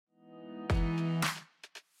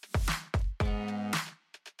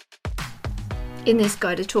In this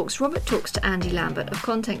Guided Talks, Robert talks to Andy Lambert of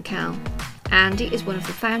Content Cal. Andy is one of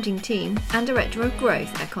the founding team and Director of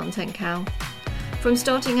Growth at Content Cal. From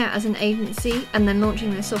starting out as an agency and then launching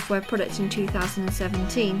their software product in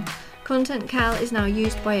 2017, Content Cal is now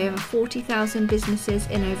used by over 40,000 businesses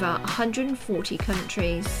in over 140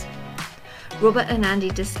 countries. Robert and Andy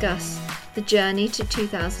discuss the journey to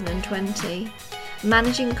 2020,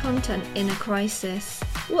 managing content in a crisis,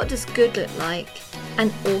 what does good look like, and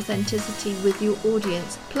authenticity with your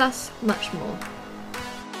audience, plus much more.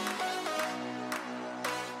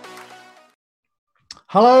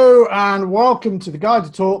 Hello and welcome to the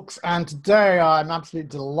Guided Talks, and today I'm absolutely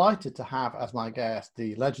delighted to have as my guest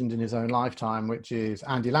the legend in his own lifetime, which is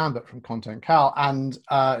Andy Lambert from Content Cal. And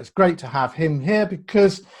it's great to have him here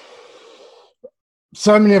because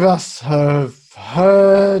so many of us have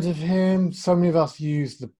heard of him, so many of us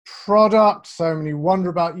use the product, so many wonder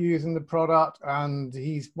about using the product, and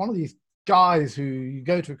he's one of these guys who you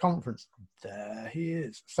go to a conference, there he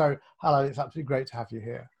is. So hello, it's absolutely great to have you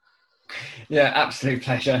here. Yeah, absolute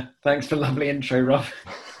pleasure. Thanks for the lovely intro, Rob.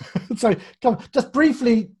 So come on, just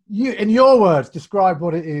briefly, you in your words, describe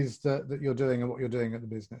what it is that you're doing and what you're doing at the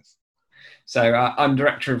business. So I'm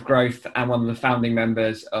Director of Growth and one of the founding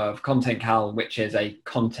members of Content Cal, which is a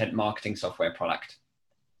content marketing software product.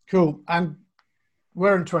 Cool. And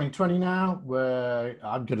we're in 2020 now.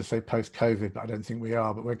 I'm going to say post-COVID, but I don't think we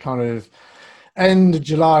are. But we're kind of end of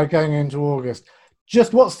July going into August.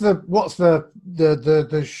 Just what's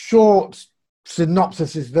the short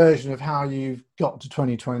synopsis version of how you've got to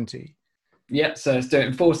 2020? Yeah, so let's do it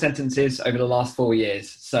in 4 sentences over the last 4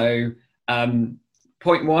 years. So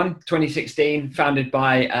point 1, 2016, founded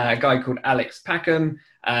by a guy called Alex Packham.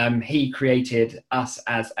 He created us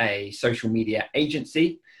as a social media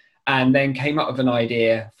agency and then came up with an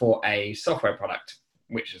idea for a software product,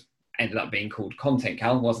 which ended up being called Content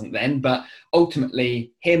Cal, wasn't then, but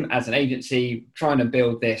ultimately him as an agency trying to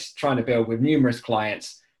build with numerous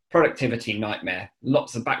clients, productivity nightmare,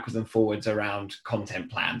 lots of backwards and forwards around content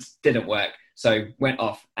plans, didn't work. So went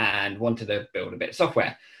off and wanted to build a bit of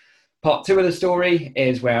software. Part 2 of the story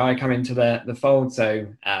is where I come into the fold. So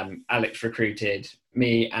Alex recruited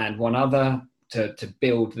me and one other to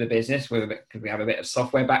build the business because we have a bit of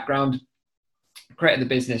software background, created the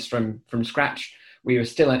business from scratch. We were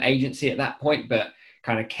still an agency at that point, but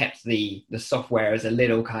kind of kept the software as a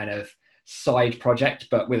little kind of side project,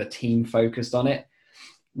 but with a team focused on it.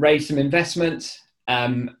 Raised some investment.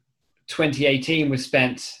 2018 was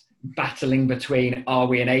spent battling between, are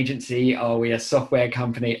we an agency? Are we a software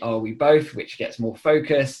company? Are we both? Which gets more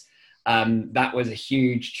focus. That was a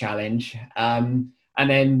huge challenge. And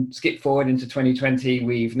then skip forward into 2020,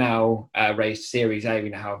 we've now raised Series A. We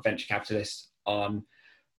now have venture capitalists on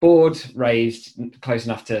board, raised close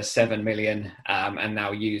enough to 7 million and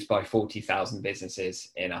now used by 40,000 businesses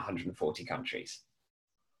in 140 countries.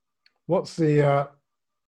 What's the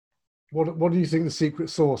what do you think the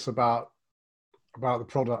secret sauce about the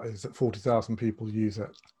product is that 40,000 people use it?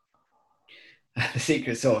 The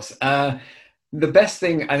secret sauce. The best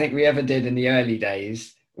thing I think we ever did in the early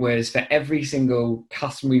days was for every single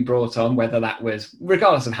customer we brought on, whether that was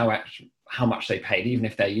regardless of how much they paid, even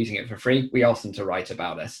if they're using it for free, we asked them to write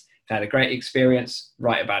about us. If they had a great experience,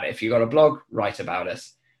 write about it. If you got a blog, write about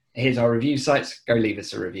us. Here's our review sites, go leave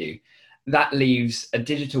us a review. That leaves a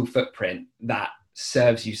digital footprint that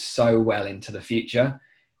serves you so well into the future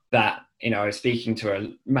that, I was speaking to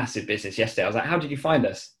a massive business yesterday. I was like, how did you find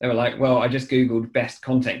us? They were like, well, I just Googled best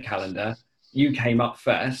content calendar. You came up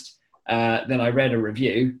first. Then I read a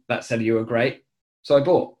review that said you were great. So I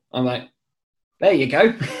bought. I'm like, there you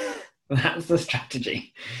go. That's the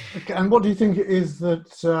strategy. Okay, and what do you think it is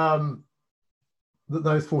that that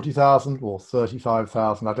those 40,000 or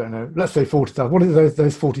 35,000, I don't know, let's say 40,000, what do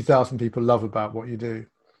those 40,000 people love about what you do?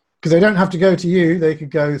 Because they don't have to go to you. They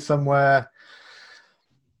could go somewhere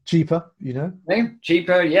cheaper, Yeah,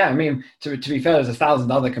 cheaper, yeah. I mean, to be fair, there's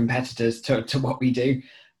 1,000 other competitors to what we do.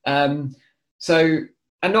 So,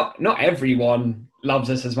 and not everyone loves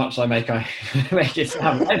us as much as I make it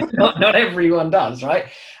sound. not everyone does, right?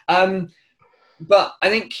 But I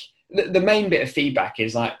think the main bit of feedback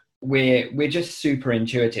is like we're just super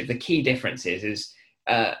intuitive. The key difference is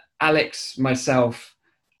Alex, myself,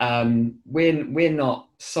 we're not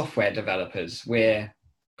software developers. We're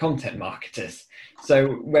content marketers.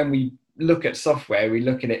 So when we look at software, we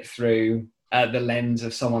look at it through the lens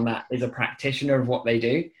of someone that is a practitioner of what they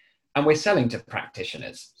do, and we're selling to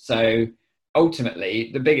practitioners. So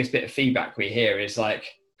ultimately, the biggest bit of feedback we hear is like,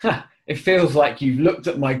 it feels like you've looked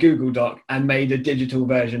at my Google Doc and made a digital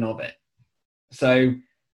version of it. So,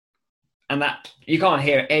 and that you can't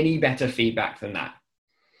hear any better feedback than that.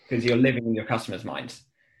 because you're living in your customers' minds.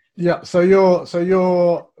 Yeah. So you're are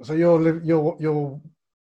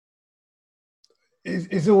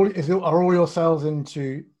all your sales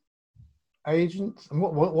into agents? And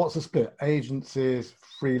what's the split? Agencies,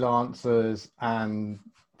 freelancers, and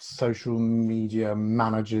social media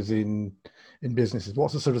managers in businesses.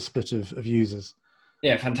 What's the sort of split of users?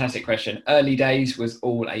 Yeah, fantastic question. Early days was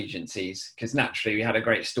all agencies, because naturally we had a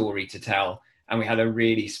great story to tell and we had a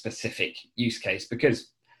really specific use case, because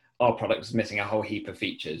our product was missing a whole heap of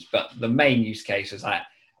features. But the main use case was that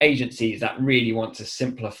agencies that really want to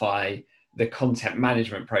simplify the content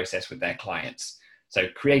management process with their clients. So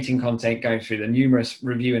creating content, going through the numerous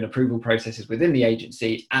review and approval processes within the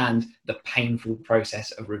agency, and the painful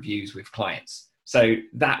process of reviews with clients. So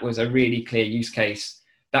that was a really clear use case.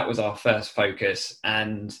 That was our first focus.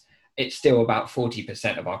 And it's still about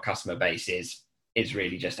 40% of our customer base is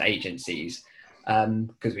really just agencies,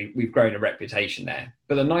 because we've grown a reputation there.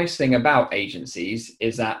 But the nice thing about agencies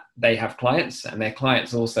is that they have clients, and their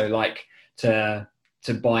clients also like to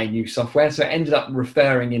buy new software. So it ended up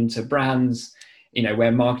referring into brands,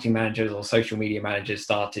 where marketing managers or social media managers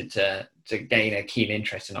started to gain a keen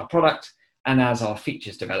interest in our product. And as our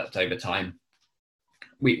features developed over time,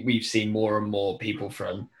 we've seen more and more people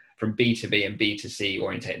from B2B and B2C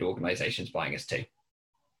oriented organizations buying us too.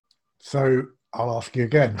 So I'll ask you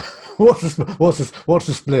again, what's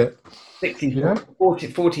the split?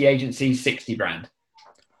 40 agencies, 60 brand.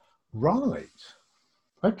 Right.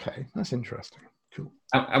 Okay, that's interesting. Cool.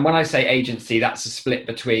 And when I say agency, that's a split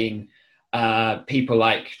between people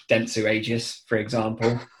like Dentsu Aegis, for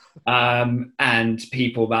example, and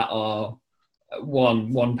people that are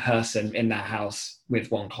one person in their house with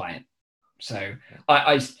one client. So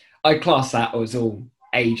I class that as all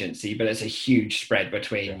agency, but it's a huge spread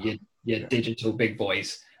between your digital big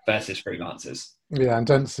boys versus freelancers. Yeah, and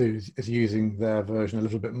Dentsu is using their version a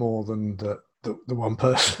little bit more than the one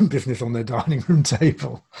person business on their dining room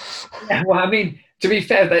table. Yeah, well, I mean, to be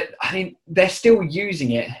fair, they're still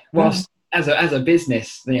using it whilst as a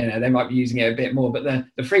business, they might be using it a bit more, but the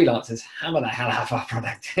freelancers hammer the hell out of our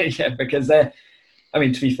product. Yeah, because to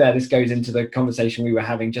be fair, this goes into the conversation we were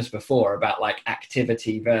having just before about like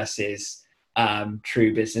activity versus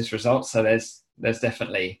true business results. So there's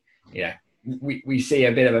definitely, we see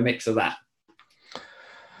a bit of a mix of that.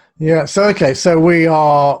 Yeah. So, okay. So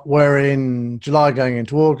we're in July going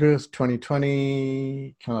into August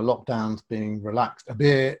 2020, kind of lockdowns being relaxed a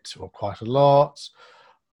bit or quite a lot.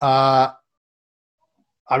 The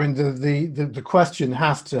question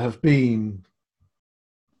has to have been,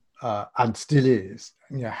 and still is,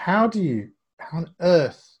 how on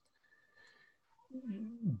earth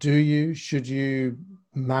should you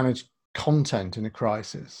manage content in a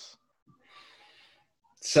crisis?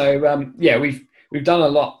 So, we've done a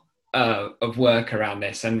lot of work around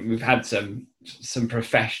this, and we've had some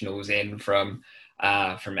professionals in from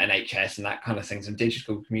NHS and that kind of thing, some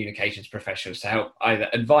digital communications professionals to help either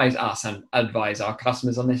advise us and advise our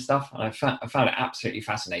customers on this stuff. And I found it absolutely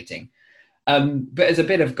fascinating. But as a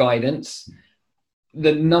bit of guidance,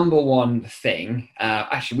 the number one thing,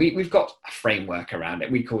 we've got a framework around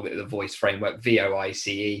it. We call it the VOICE framework,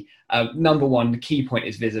 VOICE. Number one, the key point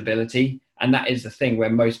is visibility. And that is the thing where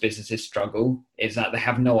most businesses struggle, is that they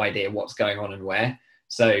have no idea what's going on and where.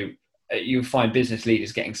 So you'll find business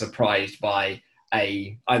leaders getting surprised by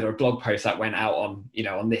either a blog post that went out on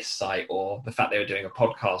this site, or the fact they were doing a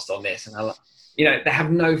podcast on this, and they have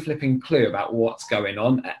no flipping clue about what's going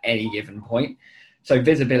on at any given point. So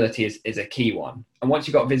visibility is a key one. And once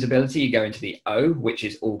you've got visibility, you go into the O, which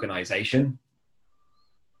is organization.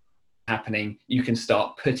 Happening, you can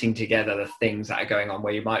start putting together the things that are going on,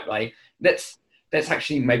 where you might like, let's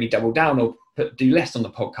actually maybe double down or do less on the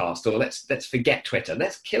podcast, or let's forget Twitter.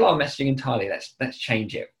 Let's kill our messaging entirely. Let's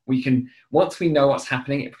change it. We can, once we know what's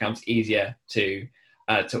happening, it becomes easier to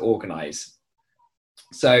organize.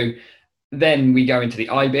 So then we go into the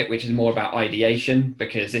I bit, which is more about ideation,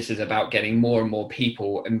 because this is about getting more and more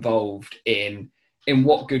people involved in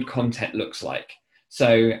what good content looks like.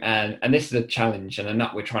 So, and this is a challenge and a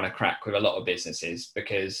nut we're trying to crack with a lot of businesses,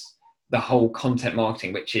 because the whole content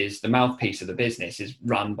marketing, which is the mouthpiece of the business, is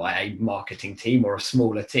run by a marketing team or a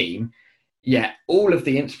smaller team. Yet all of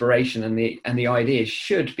the inspiration and the ideas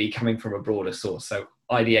should be coming from a broader source. So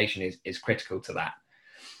ideation is critical to that.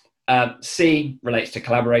 C relates to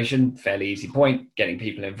collaboration, fairly easy point, getting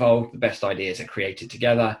people involved. The best ideas are created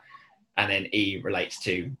together. And then E relates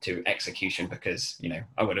to execution, because,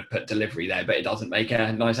 I would have put delivery there, but it doesn't make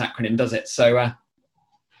a nice acronym, does it? So,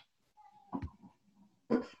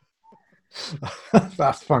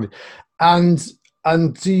 that's funny. And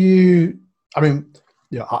do you,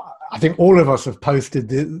 I think all of us have posted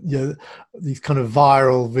these kind of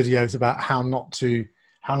viral videos about how not to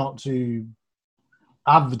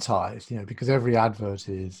advertise, because every advert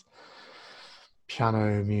is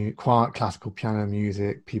quiet classical piano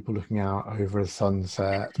music, people looking out over a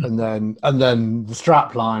sunset, and then the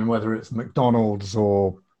strap line, whether it's McDonald's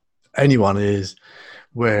or anyone, is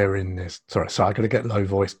we're in this. Sorry, I got to get low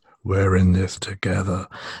voice. We're in this together,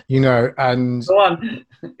 and go on.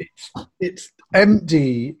 it's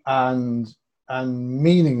empty and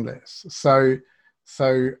meaningless. So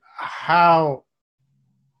how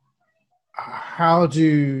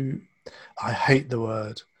do, I hate the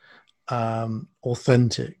word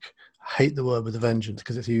authentic. I hate the word with a vengeance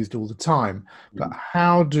because it's used all the time. But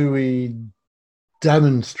how do we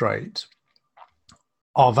demonstrate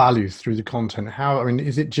our values through the content?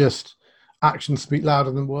 Is it just actions speak louder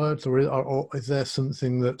than words, or is there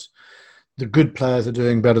something that the good players are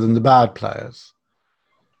doing better than the bad players?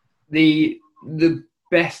 The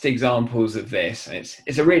best examples of this, and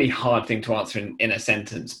it's a really hard thing to answer in a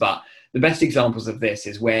sentence, but the best examples of this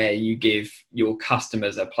is where you give your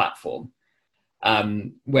customers a platform,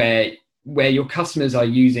 where your customers are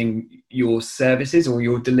using your services, or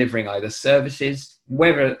you're delivering either services,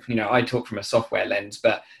 whether, I talk from a software lens,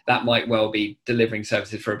 but that might well be delivering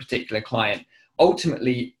services for a particular client,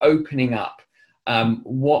 ultimately opening up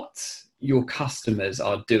what your customers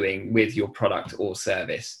are doing with your product or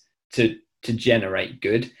service to generate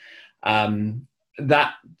good.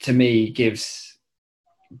 That to me gives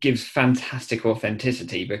fantastic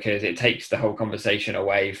authenticity, because it takes the whole conversation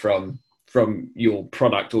away from your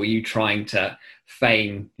product, or you trying to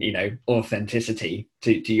feign, authenticity,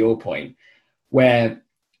 to your point.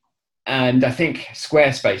 And I think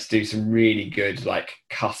Squarespace do some really good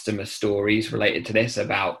customer stories related to this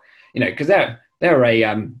about, because they're a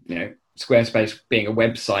Squarespace being a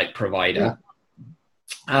website provider.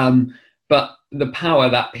 Yeah. But the power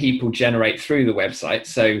that people generate through the website.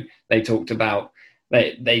 So they talked about,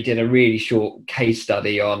 they did a really short case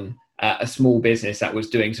study on a small business that was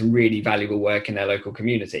doing some really valuable work in their local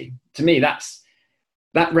community. To me, that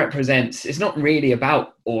represents, it's not really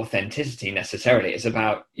about authenticity necessarily. It's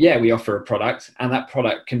about, we offer a product, and that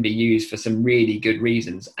product can be used for some really good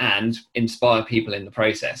reasons and inspire people in the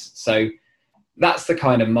process. So that's the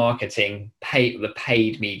kind of marketing, the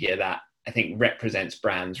paid media that I think represents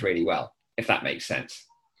brands really well, if that makes sense.